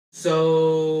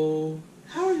So,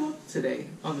 how are y'all today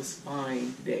on this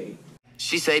fine day?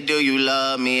 She say, do you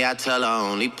love me? I tell her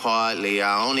only partly.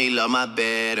 I only love my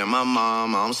bed and my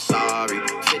mom. I'm sorry.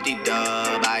 50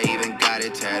 dub, I even got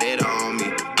it tatted on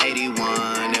me.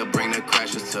 81, they'll bring the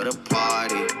crashers to the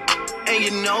party. And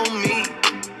you know me,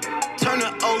 turn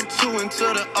the 02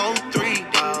 into the 03,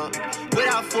 dog.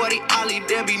 Without 40 Ollie,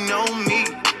 there be no me.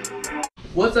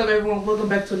 What's up, everyone? Welcome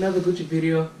back to another Gucci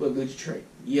video with Gucci Trey.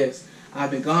 Yes,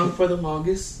 I've been gone for the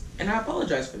longest, and I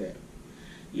apologize for that.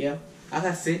 Yeah, I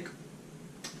got sick,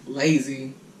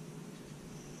 lazy,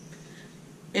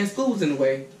 and school was in the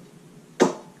way.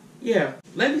 Yeah,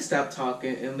 let me stop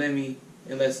talking and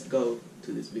let's go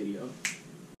to this video.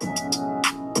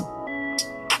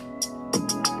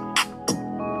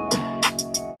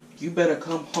 You better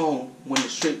come home when the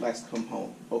street lights come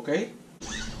home, okay?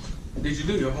 Did you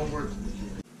do your homework?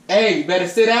 Hey, you better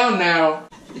sit down now.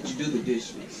 Did you do the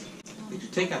dishes? Did you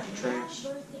take out the trash?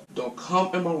 Don't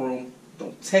come in my room.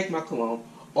 Don't take my cologne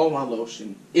or my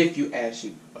lotion if you ask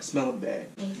you or smell bad.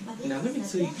 Now let me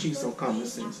teach you some common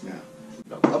sense now.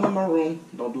 Don't come in my room.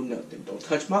 Don't do nothing. Don't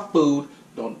touch my food.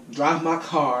 Don't drive my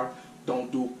car.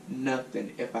 Don't do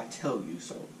nothing if I tell you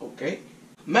so, okay?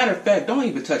 Matter of fact, don't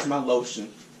even touch my lotion.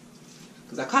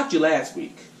 Because I caught you last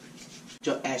week.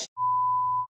 Your ass.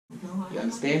 You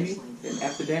understand me? Then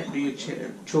after that, do your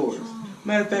chores.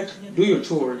 Matter of fact, do your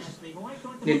chores.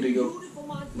 Then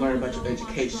learn about your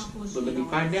education. But let me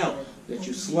find out that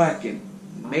you slacking,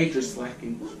 major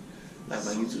slacking, like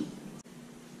my YouTube.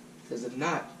 Because if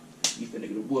not, you finna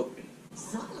get a whooping.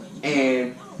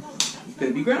 And you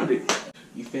finna be grounded.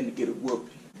 You finna get a whooping.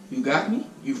 You got me?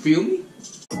 You feel me?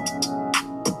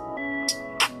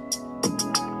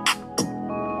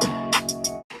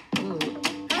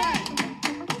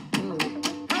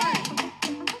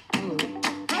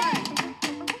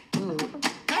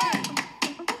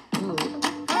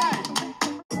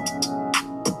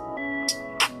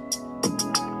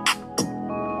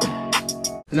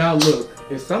 Now look,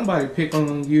 if somebody pick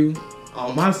on you,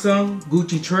 on my son,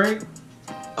 Gucci Trey,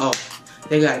 oh,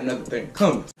 they got another thing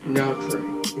coming. Now Trey,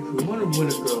 if you want to win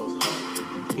a girl's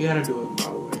heart, you gotta do it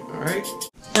my way, alright?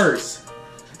 First,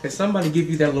 if somebody give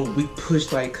you that little weak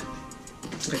push like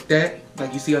that,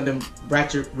 like you see on them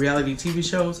ratchet reality TV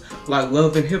shows, like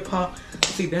Love and Hip Hop,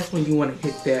 see, that's when you want to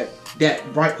hit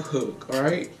that right hook,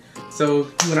 alright? So,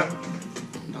 you want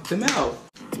to knock them out.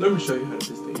 Let me show you how this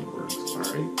thing works,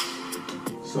 alright?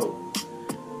 So,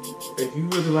 if you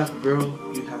really like a girl,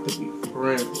 you have to be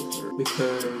friends with her.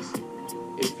 Because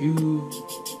if you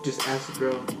just ask a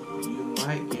girl, you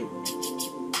might get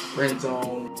friend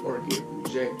zoned or get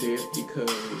rejected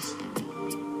because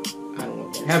I don't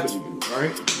want that happen to you,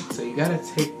 alright? So you gotta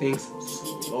take things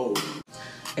slow.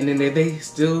 And then if they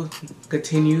still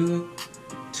continue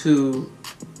to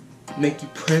make you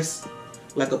press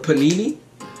like a panini,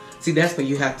 see, that's when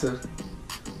you have to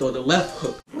throw the left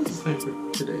hook. What's the same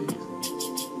for today's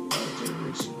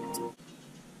generation?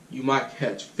 You might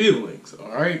catch feelings,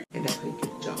 alright? And that's how you get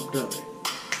the job done.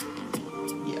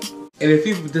 Yeah. And if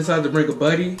you decide to bring a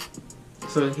buddy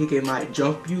so he can might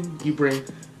jump you, you bring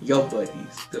your buddies.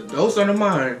 Because those are the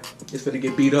mine, it's gonna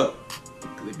get beat up.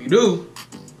 Because if you do,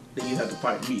 then you have to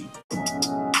fight me.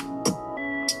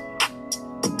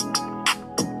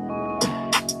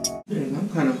 Dang, I'm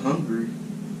kind of hungry.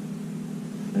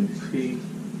 Let me see.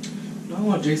 I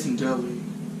want Jason jelly.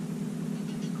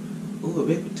 Ooh, a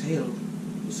baked potato.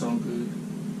 It sounds good.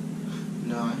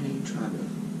 No, I ain't trying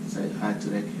to say hi to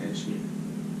that cashier.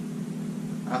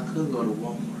 I could go to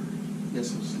Walmart, get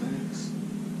some snacks,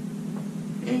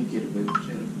 and get a baked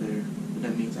potato there. But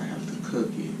that means I have to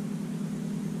cook it.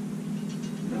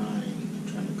 No, I ain't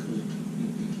trying to cook.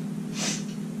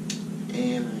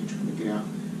 And I ain't trying to get out.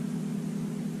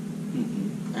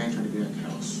 I ain't trying to get out the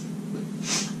house.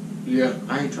 Yeah,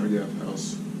 I ain't trying to get out the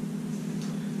house.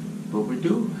 But we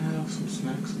do have some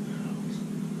snacks in the house.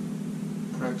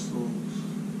 Pretzels,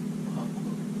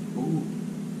 popcorn. Ooh.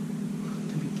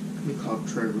 Let me call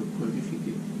Trey real quick if you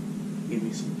could give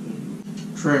me some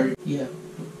food. Trey, yeah.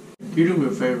 Can you do me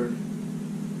a favor?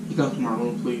 You come to my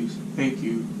room, please. Thank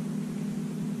you.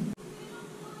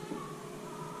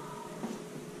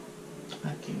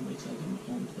 I can't wait till I get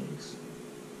my own place.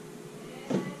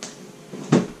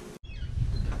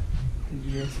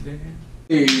 Yes, Dad.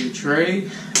 Hey, Trey,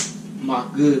 my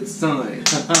good son,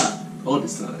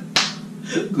 oldest son,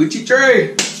 Gucci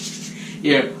Trey.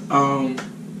 Yeah.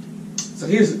 So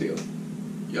here's the deal.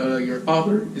 Your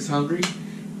father is hungry,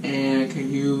 and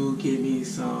can you give me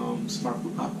some smart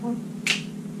food popcorn?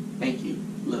 Thank you.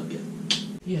 Love you.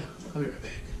 Yeah. I'll be right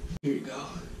back. Here you go.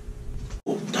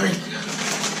 Oh, thank you.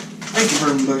 Thank you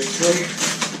very much, Trey.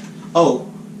 Oh,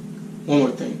 one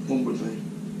more thing. Can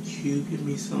you give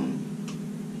me some?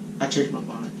 I changed my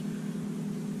mind.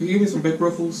 Can you give me some baked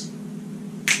ruffles?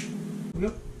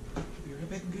 Yep. Be right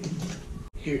back again.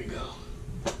 Here you go.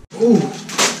 Ooh,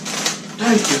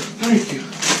 thank you.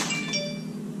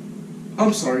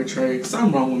 I'm sorry, Trey.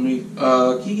 Something wrong with me.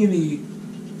 Can you give me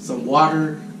some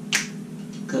water?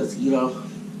 Cause you know,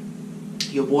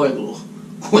 your boy a little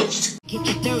quenched. Get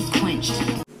your thirst quenched.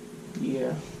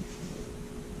 Yeah.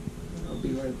 I'll be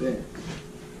right back.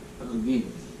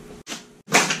 Again.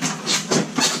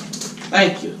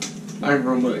 Thank you. Thank you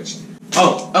very much.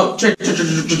 Oh, Trey. That's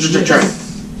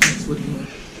what you want.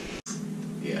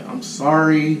 Yeah, I'm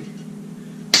sorry.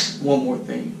 One more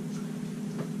thing.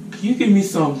 Can you give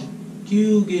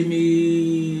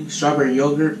me strawberry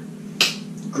yogurt?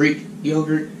 Greek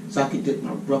yogurt? So I can dip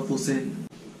my ruffles in.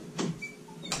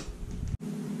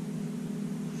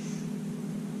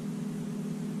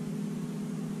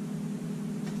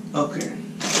 Okay.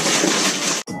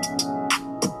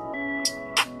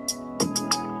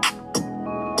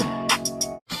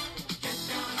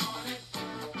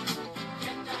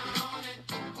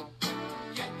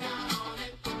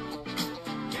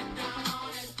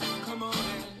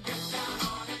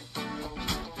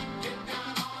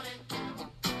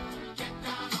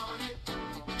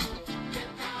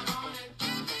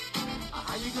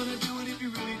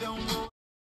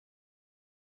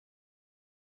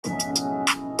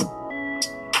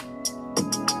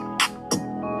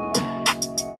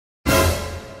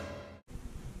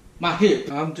 My hip.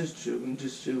 I'm just chilling.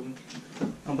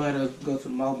 I'm about to go to the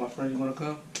mall with my friends. You wanna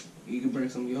come? You can bring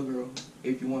some of your girl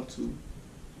if you want to.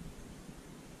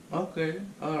 Okay,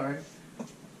 alright.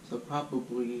 So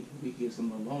probably we get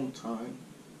some alone time.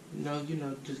 You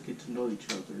know, just get to know each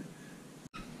other.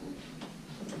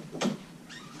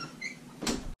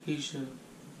 Keisha,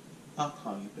 I'll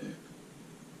call you back.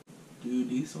 Do you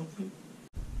need something?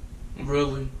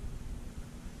 Really?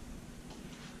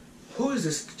 Who is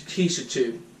this Keisha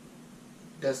chick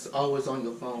that's always on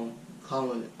your phone,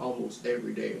 calling almost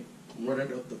every day,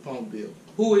 running up the phone bill?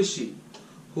 Who is she?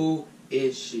 Who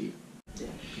is she? Yeah,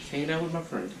 she's hanging out with my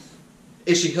friends.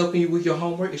 Is she helping you with your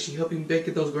homework? Is she helping you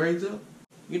get those grades up?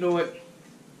 You know what?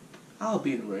 I'll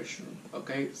be in the restroom,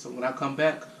 okay? So when I come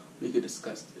back, we can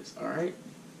discuss this, alright?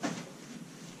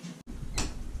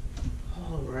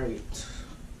 Alright.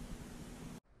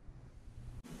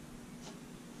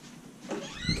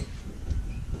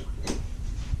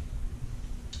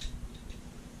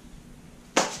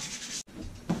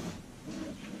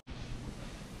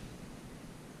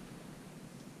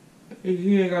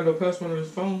 He ain't got no password on his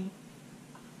phone.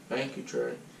 Thank you,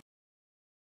 Trey.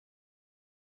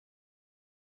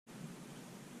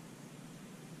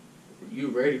 You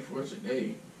ready for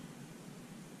today?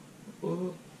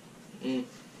 Oh,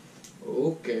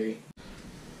 okay.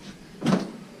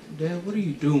 Dad, what are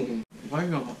you doing? Why are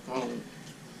you on my phone?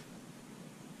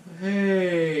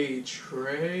 Hey,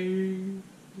 Trey.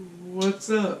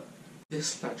 What's up?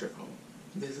 This is not your phone.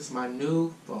 This is my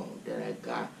new phone that I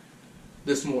got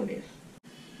this morning.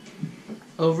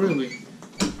 Oh, really?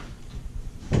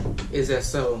 Is that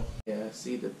so? Yeah,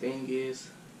 see, the thing is,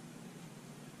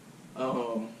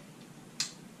 I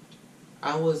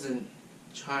wasn't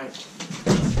trying.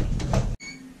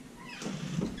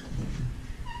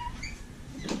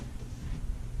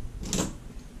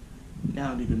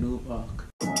 Now I need a new lock.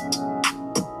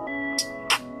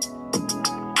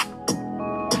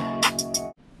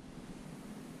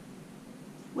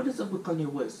 What is up with Kanye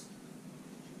West?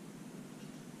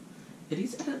 Did he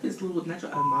set up his little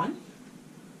natural mind?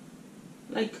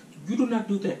 Like, you do not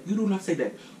do that. You do not say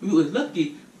that. You was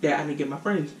lucky that I didn't get my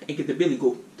friends and get the Billy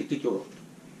go to get your.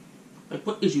 Like,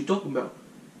 what is you talking about?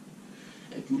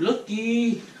 If you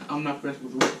lucky, I'm not friends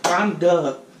with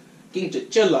Rwanda, King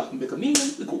Chilla, because me and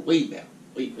him, we go way back.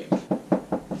 Way back.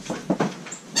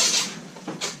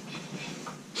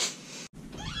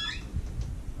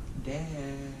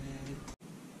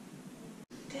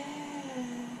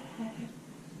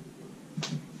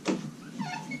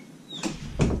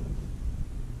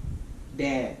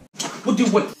 Dad. What do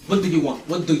you want? What do you want?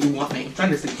 What do you want? I'm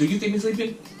trying to say, do you think me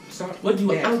sleeping? Sorry. What do you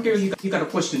want? I don't care if you got a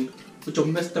question with your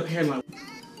messed up hairline.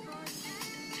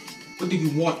 What do you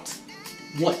want?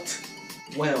 What?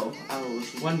 Well, I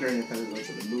was wondering if I would go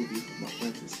to the movie with my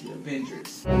friends to see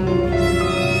Avengers.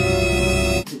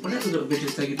 Did one of the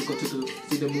Avengers tell you to go to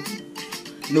see the movie?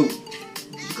 No.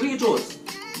 Did you clean your drawers?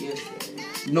 Yes.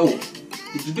 No.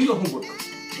 Did you do your homework?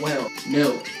 Well,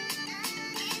 no.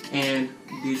 And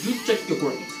did you check your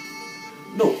grades?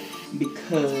 No,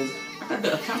 because I got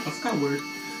the account on Skyward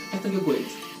and check your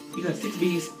grades. You got 6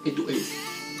 B's and 2 A's.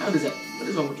 How does that? What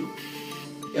is wrong with you?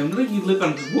 And when you live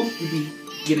on the roof, you be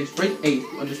getting straight A's.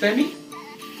 You understand me?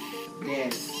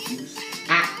 Yes.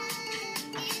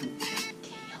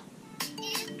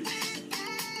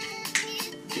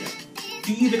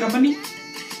 Do you even got money?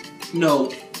 No.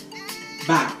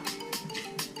 Bye.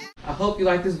 I hope you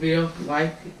like this video.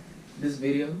 Like this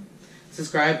video.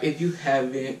 Subscribe if you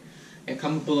haven't. And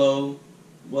comment below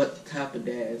what type of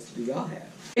dads do y'all have.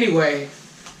 Anyway,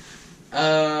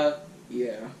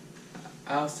 yeah.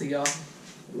 I'll see y'all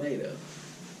later.